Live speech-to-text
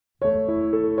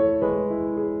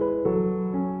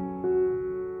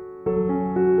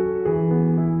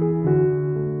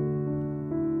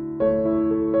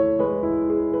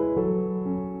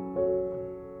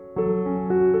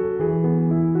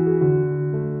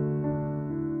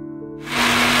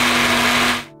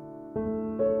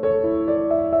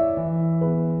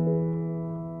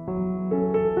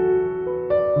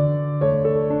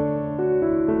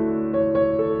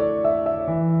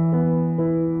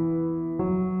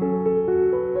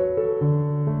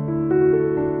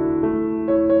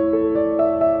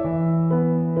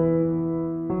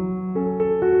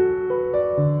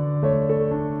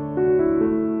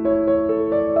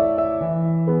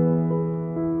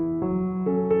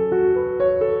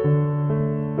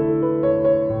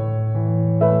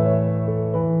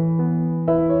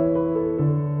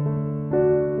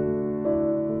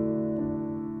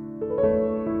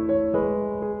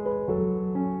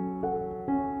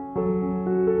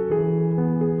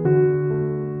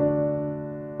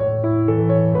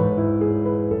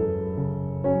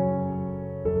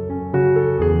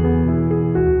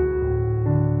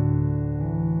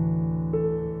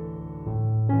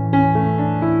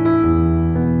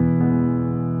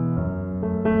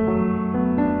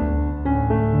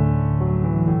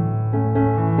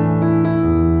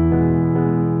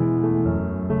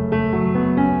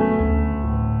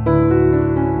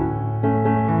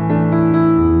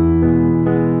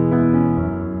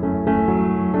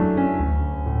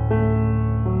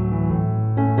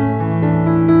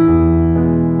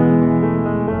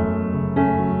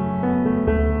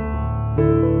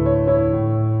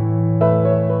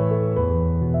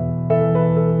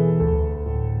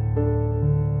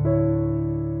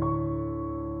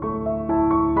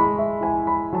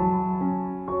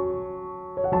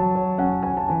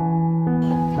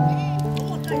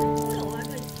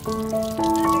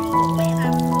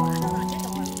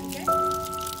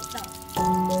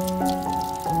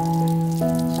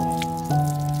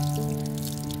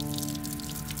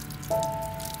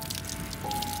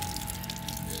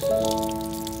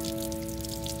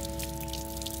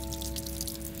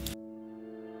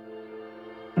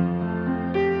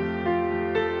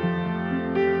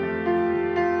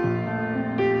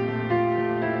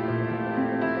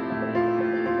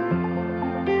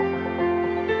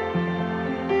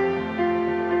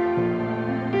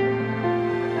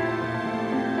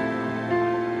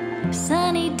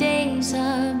Sunny days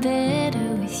are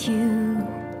better with you.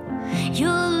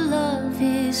 Your love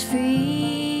is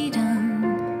freedom.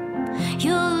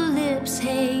 Your lips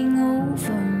hang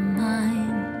over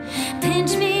mine.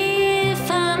 Pinch me if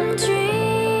I'm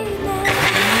dreaming.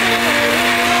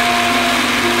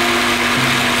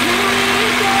 Can we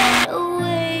get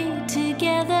away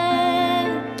together?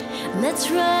 Let's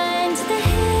run to the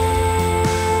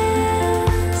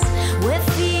hills where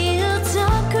fields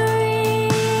are green.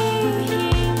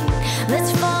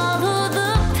 Let's follow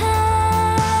the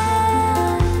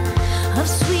path of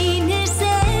sweetness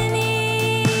and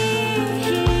ease.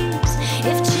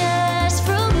 If just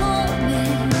for a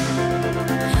moment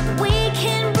we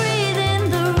can breathe in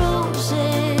the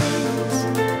roses,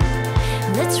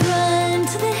 let's run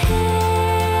to the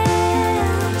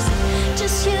hills,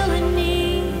 just you and me.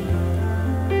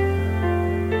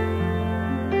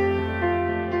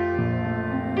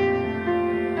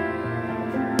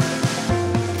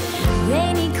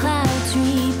 Rainy clouds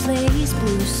replace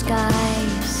blue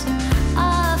skies.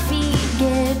 Our feet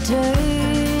get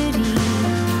dirty.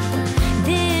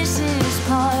 This is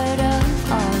part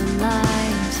of our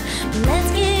lives. But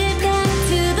let's get back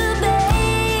to the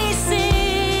basics.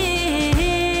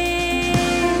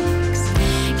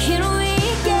 Can we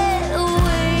get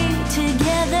away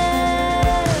together?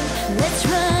 Let's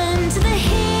run to the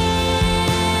hills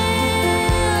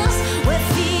where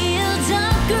fields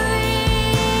are green.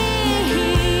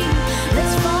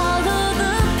 Let's follow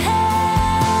the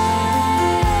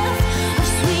path of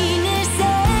sweetness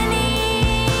and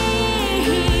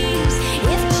ease.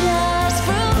 If just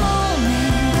for a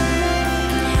moment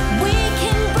we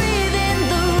can breathe in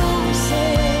the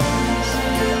roses,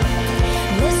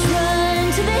 let's run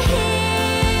to the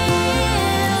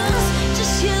hills,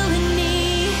 just you and me.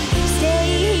 Stay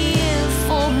here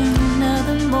for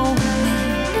another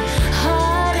moment.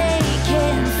 Heartache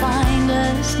can't find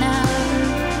us now.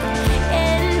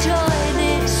 Enjoy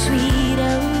this sweet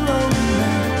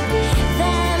aroma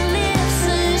that lifts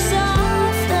us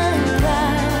off the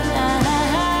ground.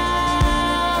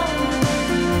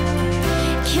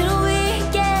 Can we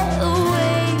get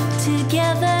away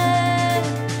together?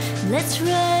 Let's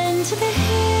run to the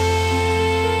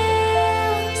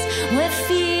hills where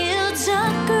fields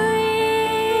are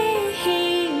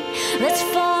green. Let's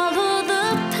follow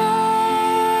the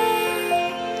path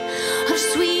of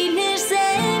sweetness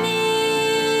and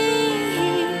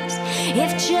ease.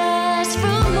 If just for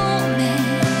a moment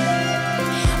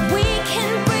we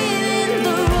can breathe in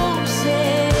the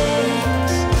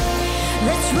roses,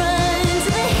 let's run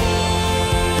to the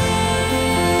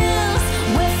hills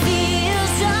where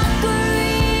fields are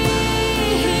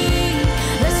green.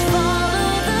 Let's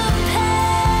follow the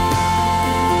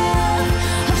path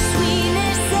of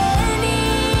sweetness and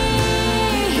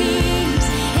ease.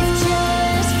 If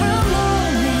just for a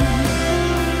moment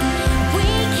we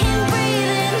can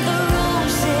breathe in the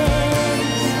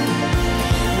roses,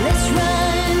 let's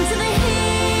run to the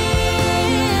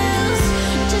hills,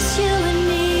 just you and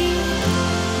me.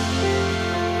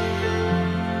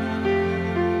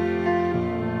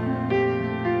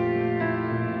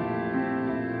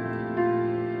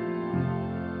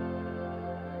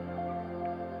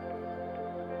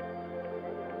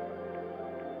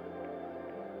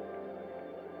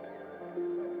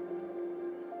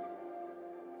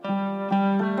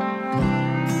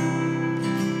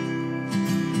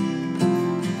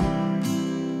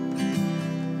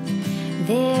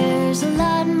 There's a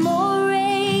lot more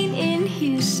rain in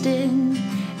Houston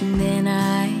than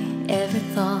I ever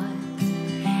thought.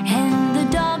 And the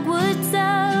dogwoods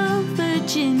of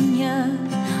Virginia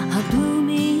are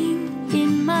blooming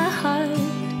in my heart.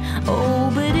 Oh,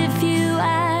 but if you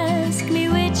ask me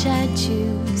which I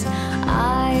choose,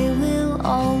 I will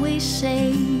always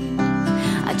say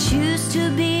I choose to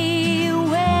be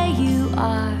where you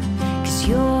are, 'cause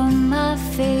you're my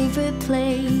favorite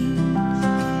place.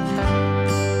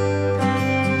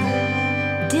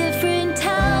 Different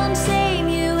town, same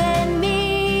you and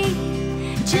me,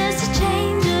 just a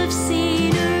change of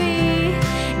scenery.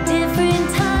 Different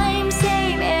time,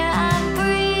 same air I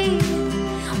breathe,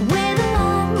 with a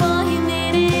lot more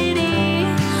humidity.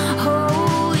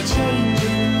 Oh, we're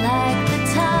changing like the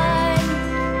tide.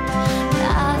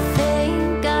 I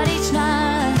thank God each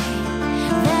night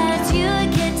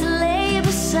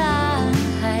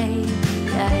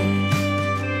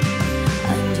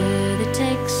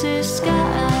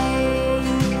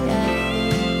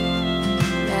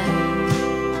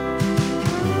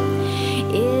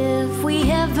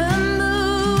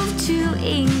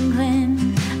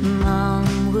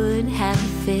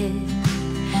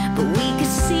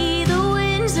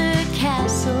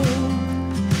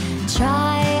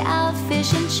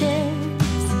relationship.